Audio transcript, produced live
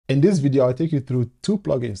In this video, I'll take you through 2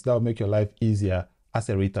 plugins that will make your life easier as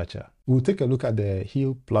a retoucher. We'll take a look at the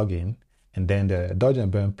Heal plugin and then the Dodge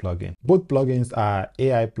and Burn plugin. Both plugins are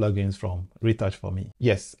AI plugins from Retouch4me.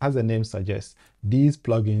 Yes, as the name suggests, these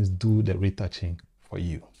plugins do the retouching for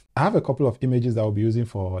you. I have a couple of images that I'll be using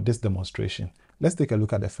for this demonstration. Let's take a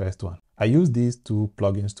look at the first one. I use these 2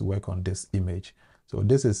 plugins to work on this image. So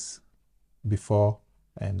this is before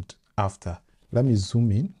and after. Let me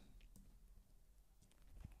zoom in.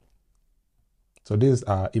 So this is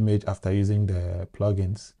our image after using the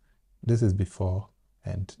plugins. This is before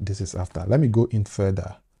and this is after. Let me go in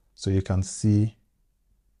further so you can see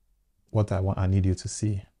what I need you to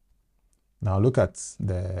see. Now look at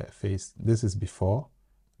the face. This is before,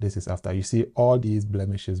 this is after. You see all these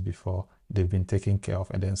blemishes before, they've been taken care of,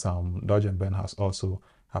 and then some dodge and burn has also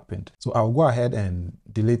happened. So I'll go ahead and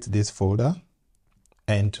delete this folder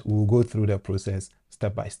and we'll go through the process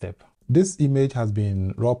step by step. This image has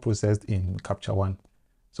been raw processed in Capture One.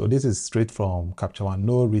 So this is straight from Capture One.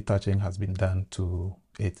 No retouching has been done to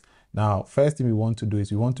it. Now, first thing we want to do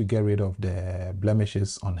is we want to get rid of the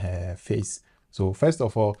blemishes on her face. So first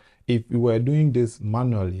of all, if we were doing this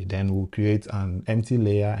manually, then we'll create an empty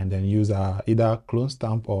layer and then use our either clone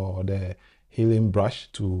stamp or the healing brush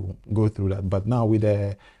to go through that. But now with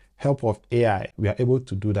the help of AI, we are able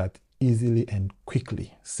to do that easily and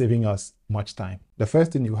quickly, saving us much time. The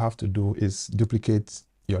first thing you have to do is duplicate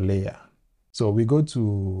your layer. So we go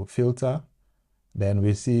to filter, then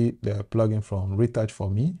we see the plugin from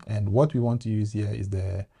Retouch4me, and what we want to use here is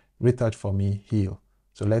the Retouch4me Heal.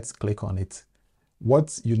 So let's click on it.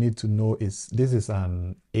 What you need to know is this is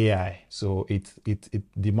an AI, so it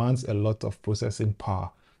demands a lot of processing power.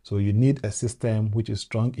 So you need a system which is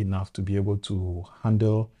strong enough to be able to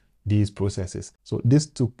handle these processes. So this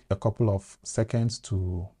took a couple of seconds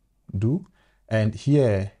to do. And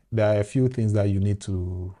here, there are a few things that you need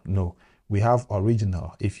to know. We have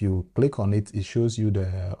original. If you click on it, it shows you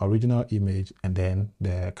the original image and then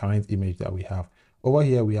the current image that we have. Over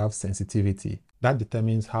here, we have sensitivity. That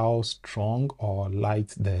determines how strong or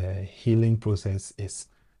light the healing process is.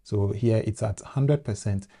 So here it's at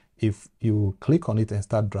 100%. If you click on it and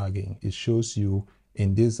start dragging, it shows you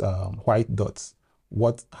in these white dots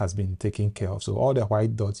what has been taken care of. So all the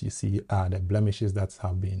white dots you see are the blemishes that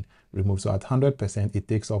have been removed. So at 100%, it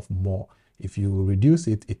takes off more. If you reduce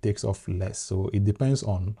it, it takes off less. So it depends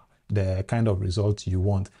on the kind of result you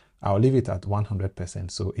want. I'll leave it at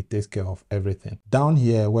 100%, so it takes care of everything. Down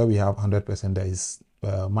here where we have 100%, there is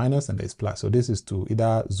minus and there is plus. So this is to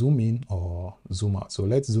either zoom in or zoom out. So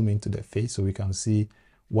let's zoom into the face so we can see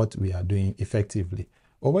what we are doing effectively.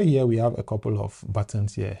 Over here, we have a couple of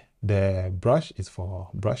buttons here. The brush is for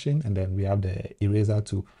brushing, and then we have the eraser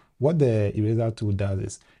tool. What the eraser tool does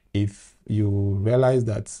is, if you realize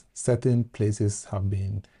that certain places have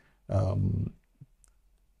been,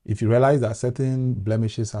 if you realize that certain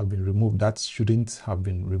blemishes have been removed that shouldn't have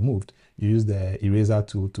been removed, you use the eraser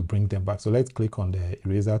tool to bring them back. So let's click on the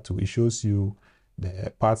eraser tool. It shows you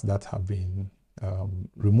the parts that have been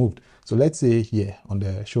removed. So let's say here on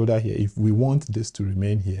the shoulder here, if we want this to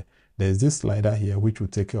remain here, there's this slider here which will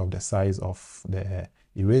take care of the size of the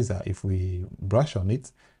eraser. If we brush on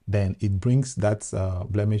it, then it brings that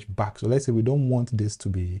blemish back. So let's say we don't want this to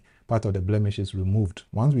be part of the blemishes removed.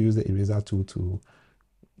 Once we use the eraser tool to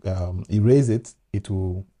erase it, it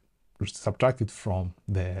will subtract it from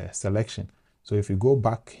the selection. So if you go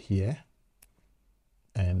back here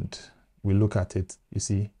and we look at it, you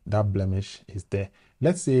see that blemish is there.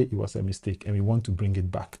 Let's say it was a mistake and we want to bring it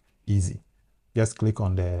back. Easy. Just click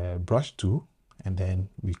on the brush tool and then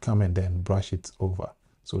we come and then brush it over.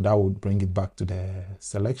 So that would bring it back to the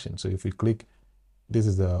selection. So if we click, this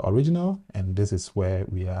is the original and this is where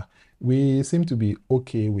we are. We seem to be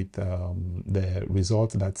okay with the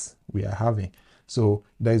result that we are having. So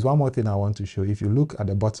there is one more thing I want to show. If you look at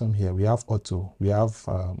the bottom here, we have auto, we have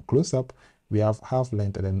close up, we have half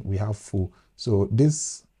length, and then we have full. So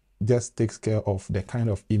this just takes care of the kind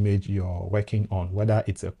of image you're working on, whether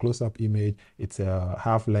it's a close-up image, it's a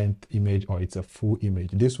half-length image, or it's a full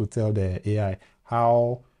image. This will tell the AI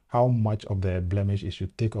how much of the blemish it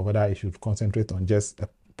should take, or whether it should concentrate on just a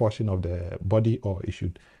portion of the body or it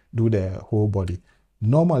should do the whole body.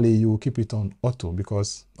 Normally, you will keep it on auto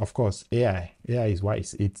because, of course, AI is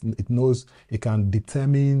wise. It knows, it can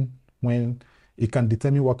determine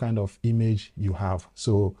what kind of image you have.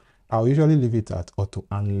 So I'll usually leave it at auto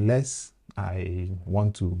unless I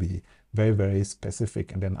want to be very, very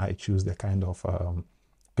specific, and then I choose the kind of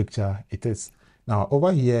picture it is. Now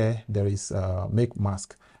over here, there is make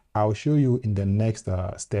mask. I'll show you in the next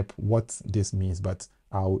step what this means, but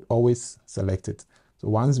I would always select it. So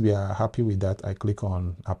once we are happy with that, I click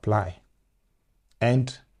on apply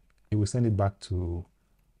and it will send it back to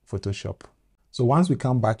Photoshop. So once we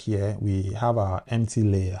come back here, we have our empty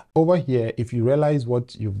layer. Over here, if you realize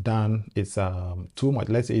what you've done is too much,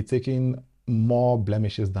 let's say it's taking more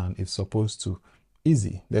blemishes than it's supposed to,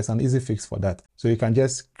 easy. There's an easy fix for that. So you can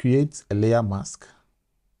just create a layer mask,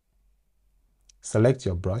 select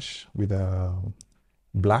your brush with a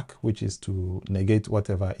black, which is to negate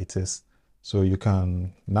whatever it is. So you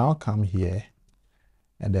can now come here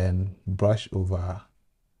and then brush over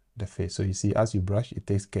the face. So you see, as you brush, it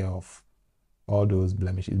takes care of all those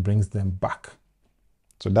blemishes, it brings them back.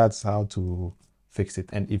 So that's how to fix it.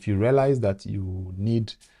 And if you realize that you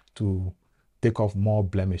need to take off more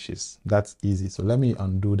blemishes, that's easy. So let me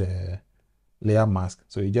undo the layer mask.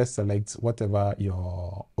 So you just select whatever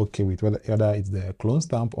you're okay with, whether it's the clone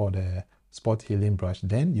stamp or the spot healing brush.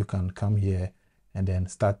 Then you can come here and then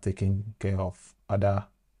start taking care of other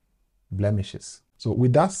blemishes. So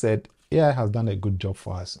with that said, AI has done a good job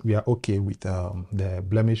for us. We are okay with the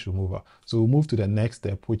blemish remover. So we'll move to the next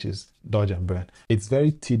step, which is dodge and burn. It's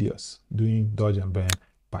very tedious doing dodge and burn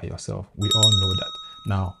by yourself. We all know that.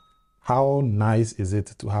 Now, how nice is it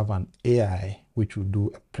to have an AI which will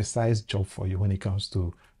do a precise job for you when it comes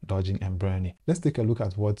to dodging and burning? Let's take a look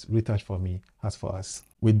at what Retouch4me has for us.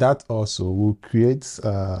 With that also, we'll create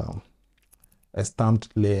a stamped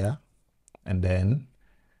layer, and then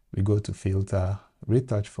we go to filter,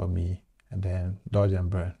 Retouch4me, and then dodge and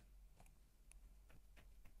burn.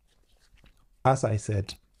 As I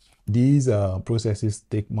said, these processes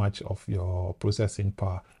take much of your processing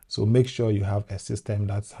power. So make sure you have a system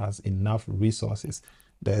that has enough resources.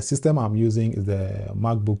 The system I'm using is the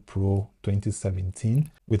MacBook Pro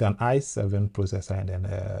 2017 with an i7 processor and then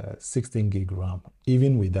a 16 gig RAM.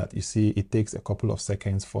 Even with that, you see it takes a couple of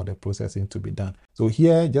seconds for the processing to be done. So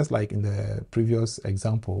here, just like in the previous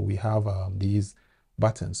example, we have these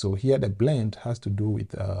buttons. So here the blend has to do with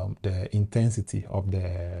the intensity of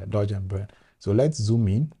the dodge and burn. So let's zoom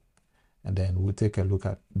in and then we'll take a look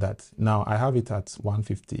at that. Now I have it at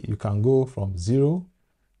 150. You can go from 0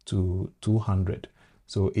 to 200.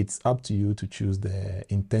 So it's up to you to choose the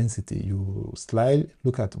intensity. You slide,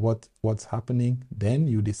 look at what's happening, then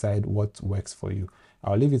you decide what works for you.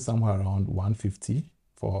 I'll leave it somewhere around 150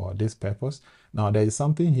 for this purpose. Now there is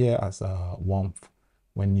something here as a warmth.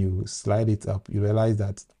 When you slide it up, you realize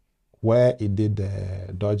that where it did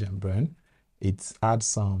the dodge and burn, it adds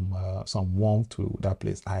some warmth to that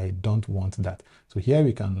place. I don't want that. So here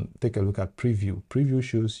we can take a look at preview. Preview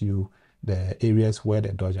shows you the areas where the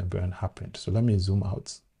dodge and burn happened. So let me zoom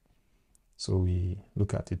out. So we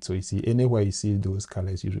look at it. So you see anywhere you see those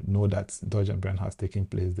colors, you know that dodge and burn has taken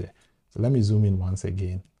place there. So let me zoom in once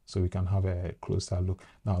again so we can have a closer look.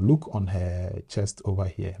 Now look on her chest over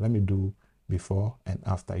here. Let me do before and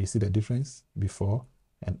after. You see the difference? Before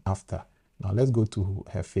and after. Now let's go to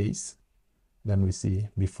her face. Then we see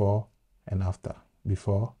before and after.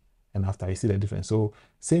 Before and after. You see the difference. So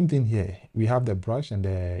same thing here. We have the brush and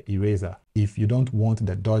the eraser. If you don't want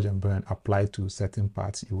the dodge and burn applied to certain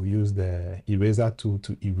parts, you will use the eraser tool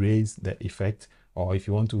to erase the effect. Or if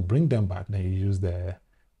you want to bring them back, then you use the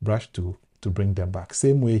brush tool to bring them back.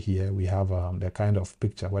 Same way here, we have the kind of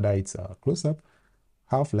picture, whether it's a close-up,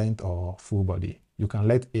 half length, or full body. You can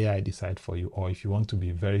let AI decide for you, or if you want to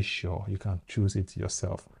be very sure, you can choose it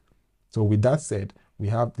yourself. So with that said, we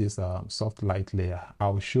have this soft light layer.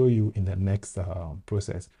 I'll show you in the next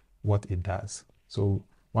process what it does. So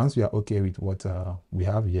once we are okay with what we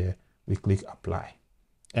have here, we click apply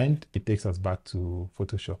and it takes us back to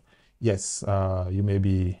Photoshop. Yes, you may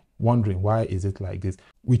be wondering, why is it like this?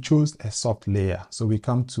 We chose a soft layer. So we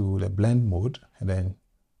come to the blend mode and then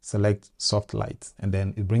select soft light, and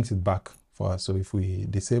then it brings it back for us. So if we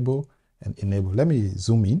disable and enable, let me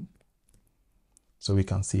zoom in so we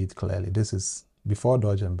can see it clearly. This is before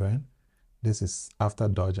dodge and burn. This is after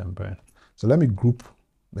dodge and burn. So let me group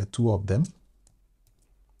the two of them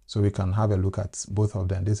so we can have a look at both of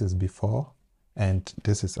them. This is before and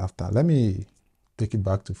this is after. Let me take it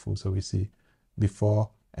back to full so we see before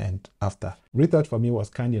and after. Retouch4me was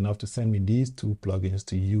kind enough to send me these two plugins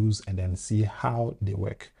to use and then see how they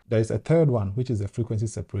work. There is a third one, which is a frequency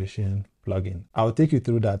separation plugin. I'll take you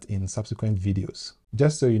through that in subsequent videos.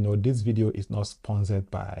 Just so you know, this video is not sponsored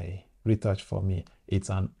by Retouch4me. It's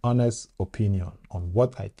an honest opinion on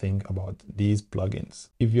what I think about these plugins.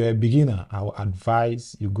 If you're a beginner, I will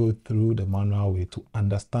advise you go through the manual way to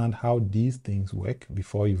understand how these things work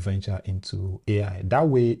before you venture into AI. That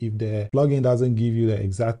way, if the plugin doesn't give you the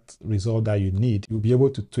exact result that you need, you'll be able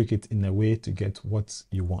to tweak it in a way to get what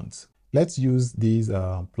you want. Let's use these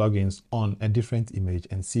plugins on a different image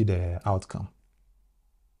and see the outcome.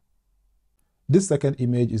 This second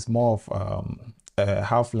image is more of a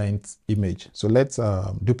half-length image. So let's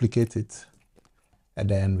duplicate it. And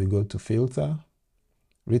then we go to filter,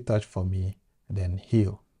 retouch for me, and then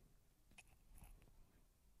heal.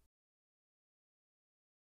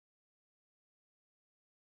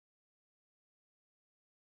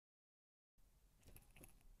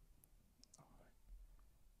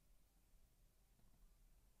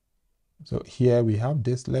 So here we have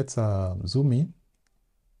this. Let's zoom in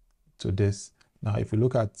to this. Now, if you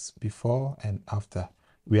look at before and after,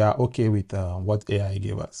 we are okay with what AI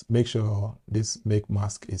gave us. Make sure this make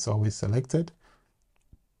mask is always selected.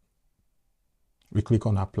 We click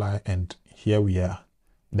on apply, and here we are.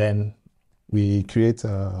 Then we create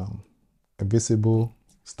a visible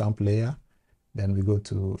stamp layer. Then we go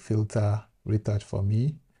to filter, retouch for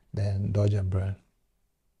me, then dodge and burn.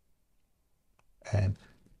 And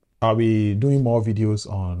I'll be doing more videos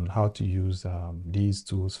on how to use these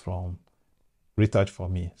tools from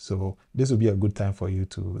Retouch4me. So this will be a good time for you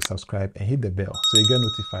to subscribe and hit the bell so you get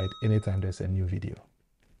notified anytime there's a new video.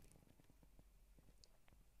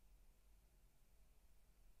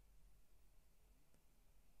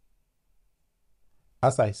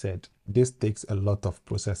 As I said, this takes a lot of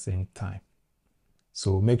processing time.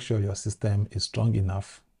 So make sure your system is strong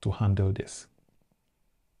enough to handle this.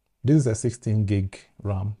 This is a 16 gig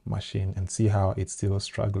RAM machine, and see how it's still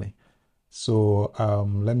struggling. So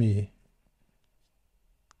let me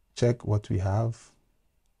check what we have.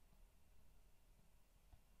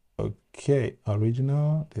 Okay,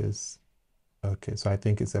 original is okay. So I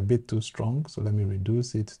think it's a bit too strong. So let me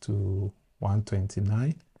reduce it to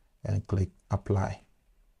 129 and click apply.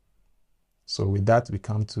 So with that, we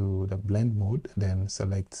come to the blend mode, then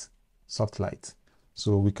select soft light.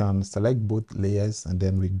 So we can select both layers and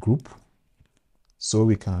then we group, so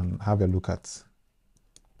we can have a look at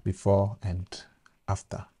before and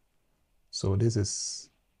after. So this is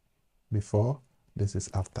before, this is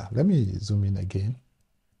after. Let me zoom in again.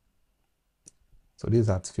 So this is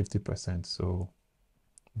at 50%. So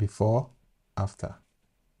before, after,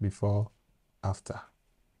 before, after.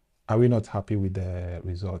 Are we not happy with the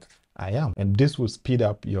result? I am. And this will speed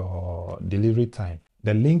up your delivery time.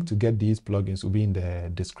 The link to get these plugins will be in the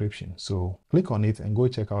description. So click on it and go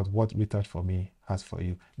check out what Retouch4me has for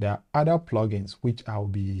you. There are other plugins which I'll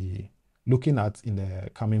be looking at in the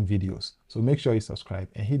coming videos. So make sure you subscribe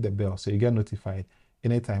and hit the bell so you get notified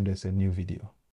anytime there's a new video.